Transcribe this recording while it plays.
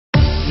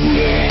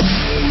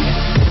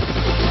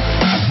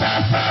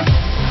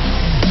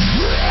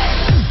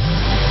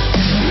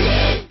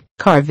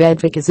Kaare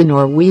Vedvik is a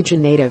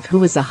Norwegian native who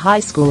was a high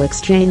school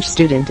exchange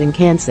student in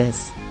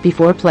Kansas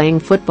before playing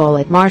football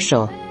at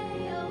Marshall.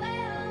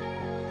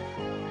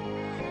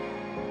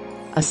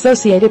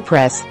 Associated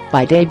Press,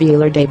 by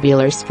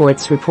Debuler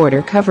sports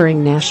reporter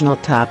covering national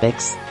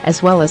topics,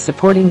 as well as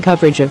supporting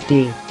coverage of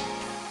D.C.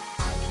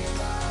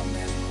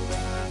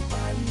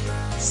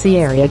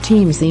 area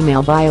teams.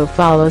 Email bio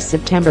follows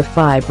September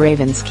 5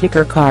 Ravens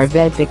kicker Kaare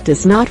Vedvik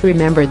does not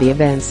remember the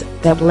events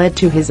that led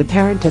to his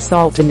apparent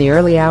assault in the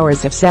early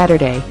hours of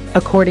Saturday,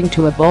 according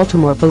to a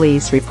Baltimore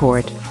police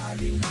report.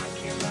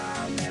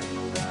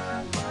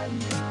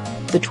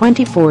 The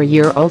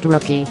 24-year-old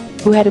rookie,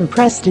 who had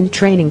impressed in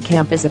training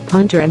camp as a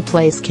punter and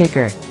place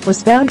kicker,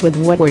 was found with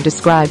what were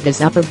described as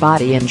upper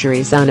body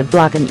injuries on a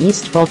block in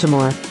East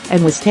Baltimore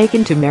and was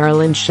taken to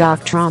Maryland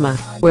Shock Trauma,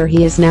 where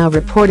he is now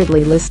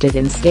reportedly listed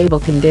in stable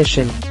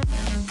condition.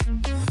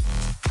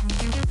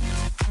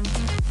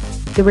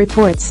 The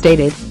report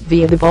stated,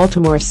 via the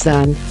Baltimore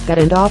Sun, that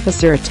an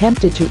officer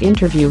attempted to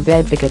interview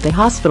Vedvik at the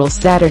hospital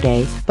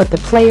Saturday, but the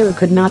player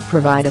could not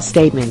provide a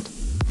statement.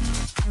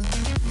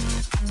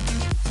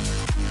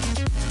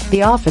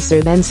 The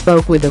officer then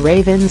spoke with the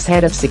Ravens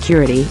head of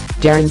security,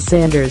 Darren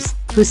Sanders,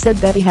 who said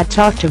that he had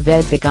talked to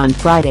Vedvik on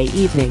Friday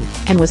evening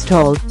and was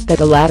told that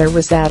the latter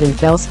was out in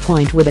Fells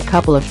Point with a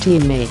couple of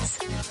teammates.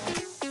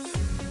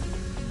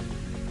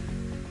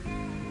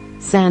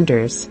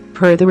 Sanders,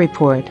 per the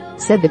report,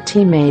 said the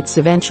teammates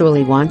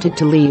eventually wanted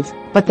to leave,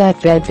 but that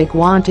Vedvik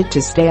wanted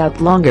to stay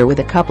out longer with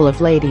a couple of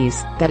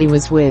ladies that he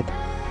was with.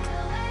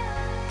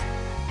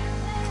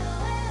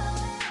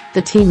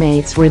 The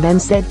teammates were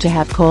then said to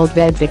have called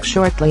Vedvik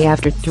shortly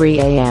after 3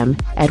 a.m.,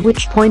 at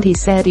which point he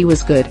said he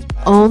was good,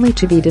 only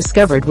to be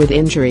discovered with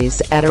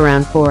injuries at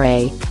around 4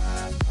 a.m.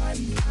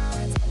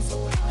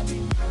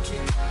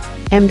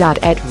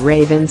 At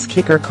Ravens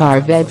kicker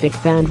Kaare Vedvik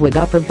found with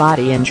upper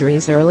body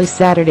injuries early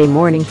Saturday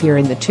morning here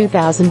in the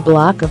 2000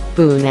 block of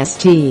Boone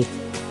St.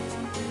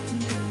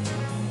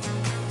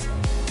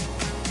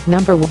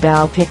 Number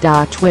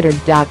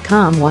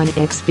wbalpic.twitter.com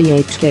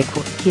 1xbhkick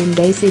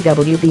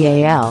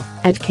KimDaceyWBAL,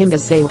 at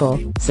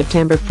KimDasable,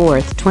 September 4,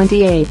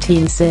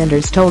 2018.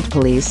 Sanders told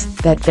police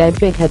that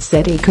Vedvik had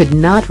said he could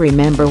not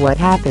remember what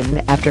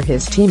happened after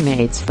his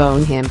teammates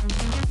phoned him,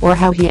 or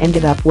how he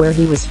ended up where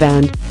he was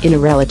found, in a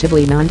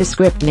relatively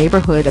nondescript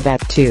neighborhood about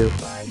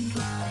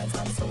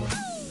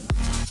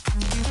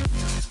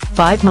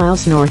 5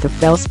 miles north of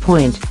Fells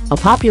Point, a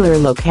popular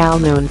locale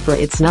known for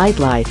its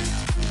nightlife.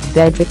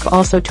 Vedvik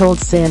also told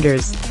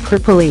Sanders, per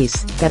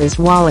police, that his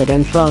wallet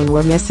and phone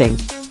were missing.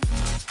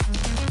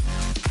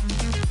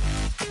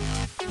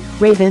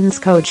 Ravens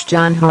coach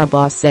John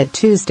Harbaugh said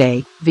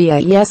Tuesday,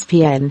 via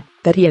ESPN,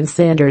 that he and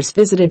Sanders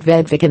visited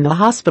Vedvik in the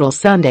hospital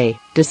Sunday,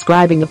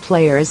 describing the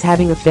player as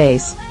having a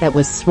face that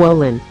was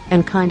swollen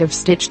and kind of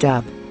stitched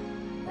up.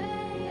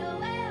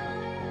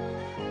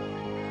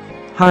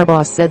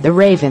 Harbaugh said the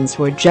Ravens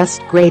were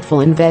just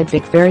grateful and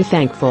Vedvik very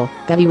thankful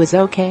that he was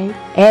okay,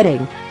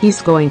 adding,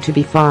 "He's going to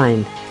be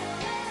fine.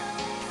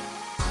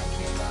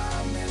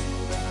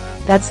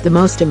 That's the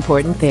most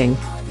important thing."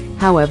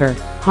 However,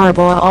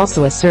 Harbaugh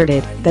also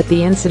asserted that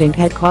the incident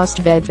had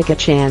cost Vedvik a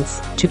chance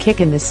to kick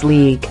in this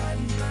league.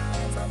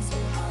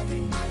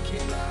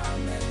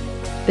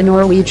 The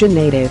Norwegian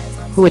native,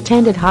 who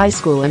attended high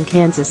school in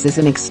Kansas as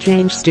an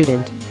exchange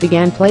student,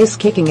 began place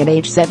kicking at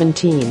age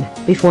 17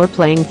 before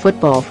playing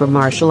football for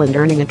Marshall and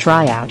earning a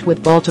tryout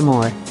with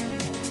Baltimore.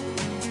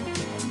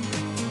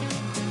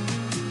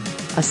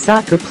 A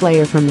soccer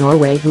player from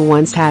Norway who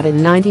once had a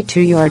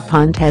 92-yard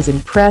punt has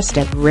impressed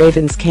at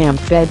Ravens camp.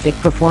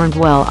 Vedvik performed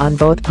well on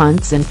both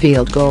punts and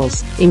field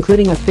goals,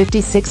 including a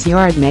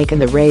 56-yard make in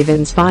the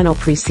Ravens' final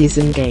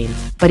preseason game,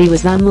 but he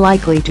was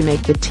unlikely to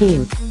make the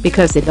team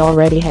because it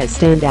already has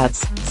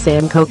standouts,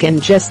 Sam Koch and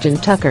Justin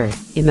Tucker,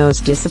 in those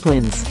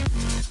disciplines.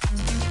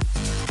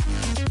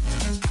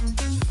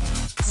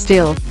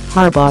 Still,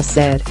 Harbaugh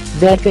said,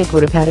 Vedvik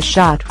would have had a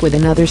shot with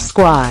another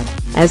squad,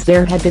 as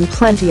there had been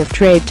plenty of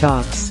trade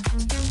talks.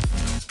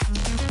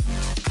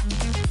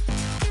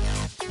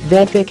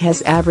 Vedvik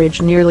has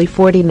averaged nearly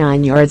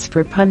 49 yards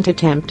per punt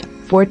attempt,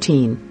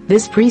 14,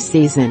 this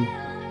preseason.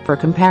 For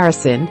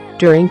comparison,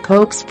 during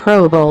Koch's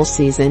Pro Bowl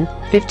season,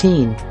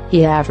 15,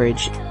 he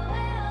averaged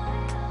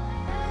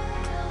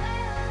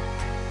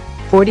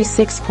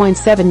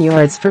 46.7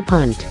 yards per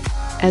punt.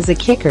 As a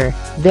kicker,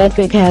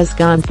 Vedvik has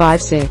gone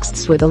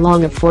 5/6 with a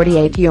long of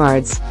 48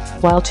 yards,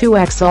 while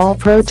 2x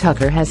All-Pro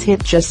Tucker has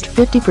hit just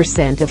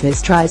 50% of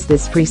his tries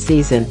this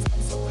preseason.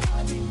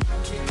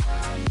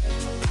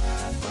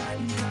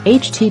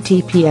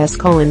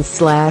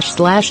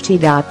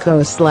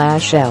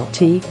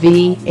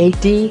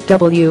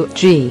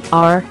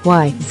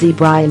 https://t.co/ltvadwgryz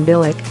Brian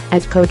Billick,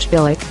 at Coach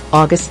Billick,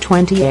 August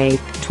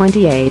 28,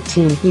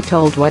 2018. He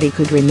told what he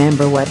could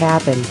remember what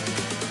happened.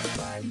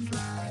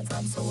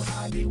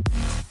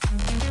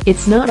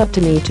 "It's not up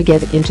to me to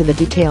get into the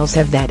details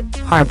of that,"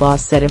 Harbaugh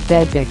said of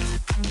Vedvik.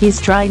 "He's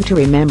trying to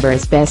remember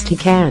as best he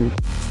can."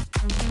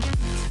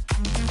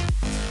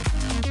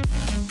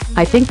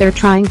 I think they're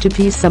trying to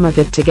piece some of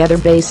it together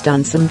based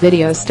on some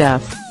video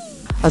stuff.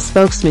 A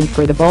spokesman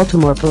for the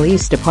Baltimore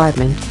Police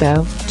Department,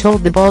 though,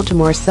 told the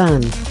Baltimore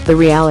Sun, "The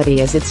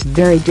reality is it's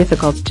very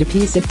difficult to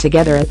piece it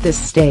together at this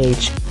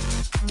stage."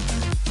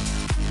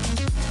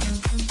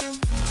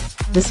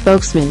 The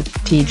spokesman,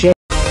 T.J.